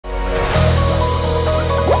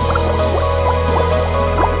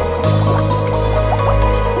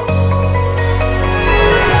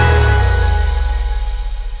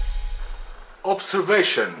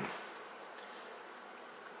Observation.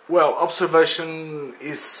 Well, observation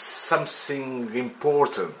is something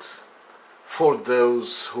important for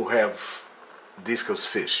those who have discus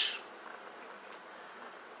fish.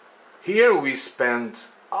 Here we spend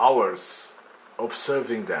hours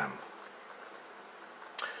observing them.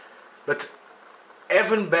 But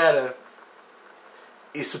even better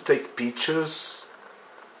is to take pictures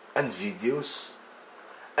and videos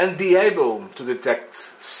and be able to detect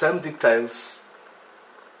some details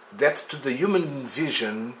that to the human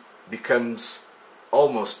vision becomes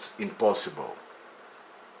almost impossible.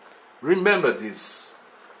 Remember this.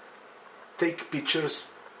 Take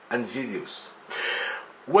pictures and videos.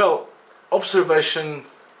 Well, observation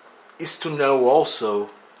is to know also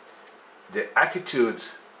the attitude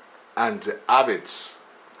and the habits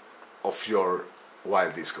of your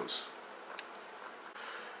wild discus.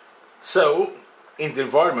 So, in the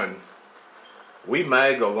environment, we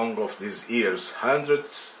made along of these years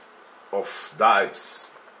hundreds of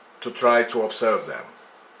dives to try to observe them.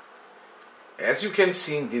 As you can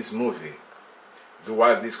see in this movie, the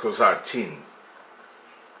wild discus are thin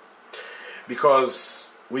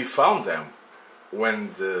because we found them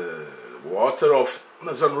when the water of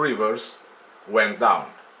Amazon rivers went down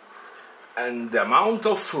and the amount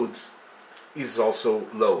of food is also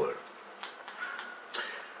lower.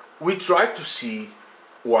 We tried to see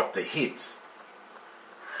what they eat.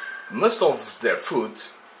 Most of their food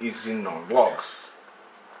is on logs.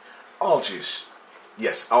 Algae,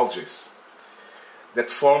 yes, algae, that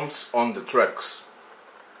forms on the trucks.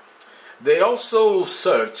 They also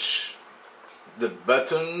search the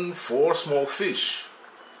bottom for small fish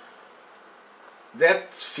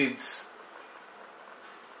that feeds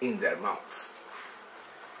in their mouth.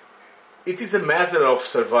 It is a matter of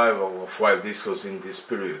survival of wild discus in this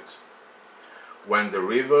period, when the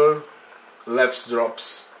river level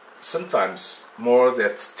drops sometimes more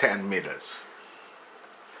than 10 meters.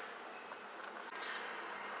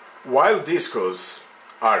 Wild discus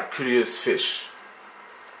are curious fish,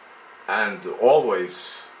 and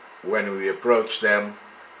always when we approach them,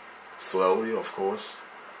 slowly of course,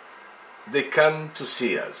 they come to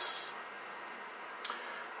see us.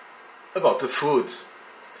 About the food,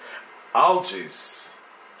 algae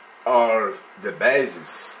are the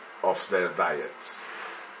basis of their diet.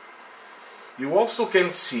 You also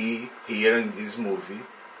can see here in this movie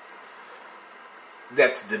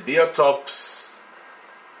that the biotopes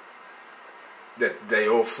that they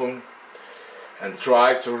often and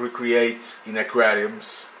try to recreate in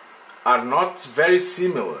aquariums are not very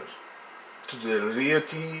similar to the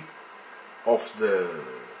reality of the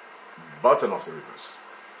bottom of the rivers.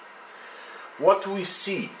 What we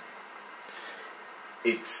see,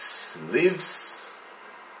 it's leaves,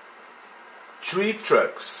 tree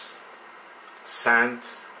trunks, sand,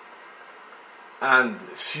 and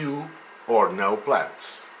few or no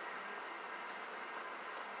plants.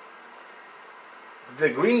 The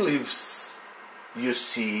green leaves you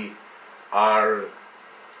see are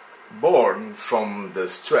born from the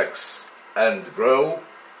structs and grow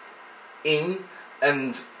in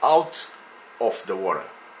and out of the water.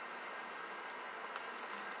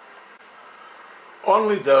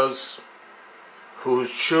 Only those who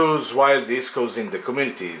choose wild discus in the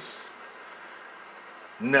communities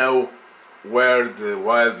know where the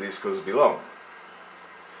wild discus belong.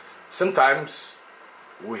 Sometimes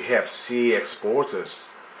we have sea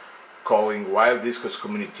exporters calling wild discus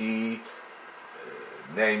community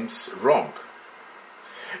names wrong,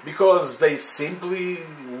 because they simply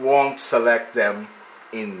won't select them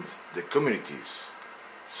in the communities.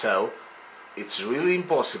 So it's really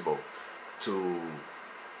impossible to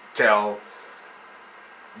tell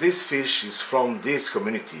this fish is from this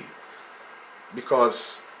community,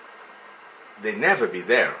 because they never be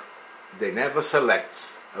there. They never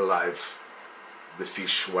select alive the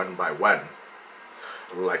fish one by one,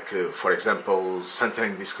 like for example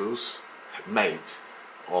Santarém discus made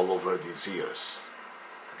all over these years.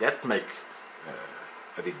 That make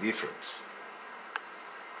a big difference.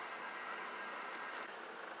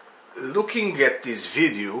 Looking at this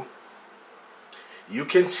video, you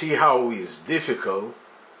can see how it's difficult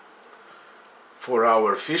for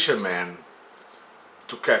our fishermen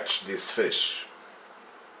to catch this fish.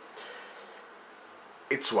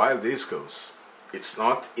 It's wild discus. It's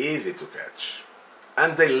not easy to catch,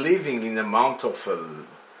 and they living in a amount of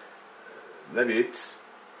limit,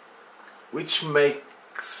 which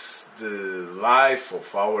makes the life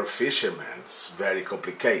of our fishermen very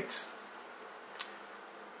complicated.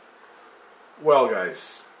 Well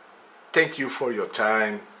guys, thank you for your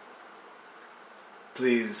time.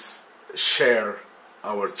 Please share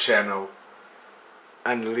our channel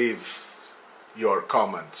and leave your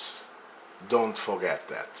comments. Don't forget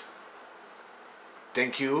that.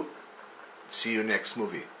 Thank you. See you next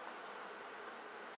movie.